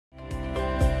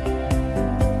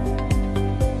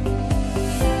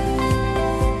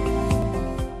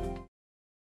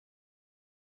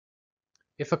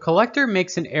If a collector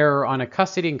makes an error on a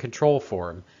custody and control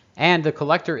form, and the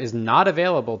collector is not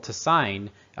available to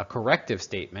sign a corrective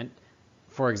statement,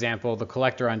 for example, the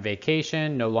collector on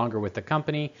vacation, no longer with the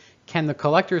company, can the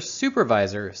collector's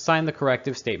supervisor sign the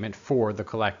corrective statement for the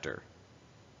collector?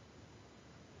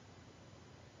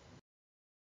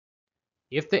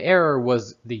 If the error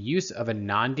was the use of a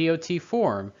non-DOT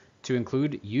form to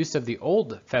include use of the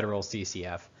old federal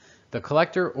CCF, the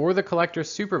collector or the collector's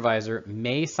supervisor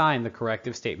may sign the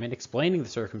corrective statement explaining the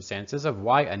circumstances of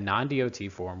why a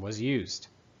non-DOT form was used.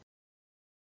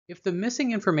 If the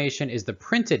missing information is the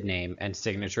printed name and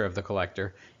signature of the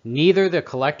collector, neither the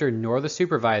collector nor the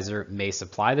supervisor may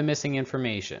supply the missing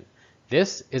information.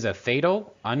 This is a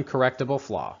fatal, uncorrectable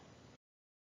flaw.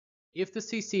 If the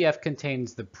CCF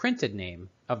contains the printed name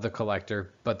of the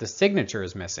collector, but the signature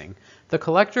is missing, the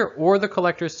collector or the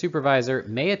collector's supervisor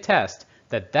may attest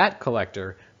that that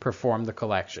collector performed the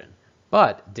collection,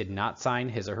 but did not sign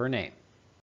his or her name.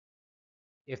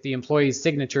 If the employee's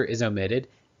signature is omitted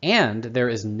and there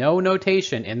is no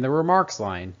notation in the remarks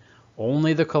line,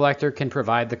 only the collector can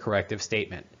provide the corrective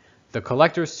statement. The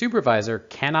collector's supervisor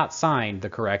cannot sign the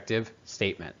corrective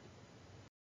statement.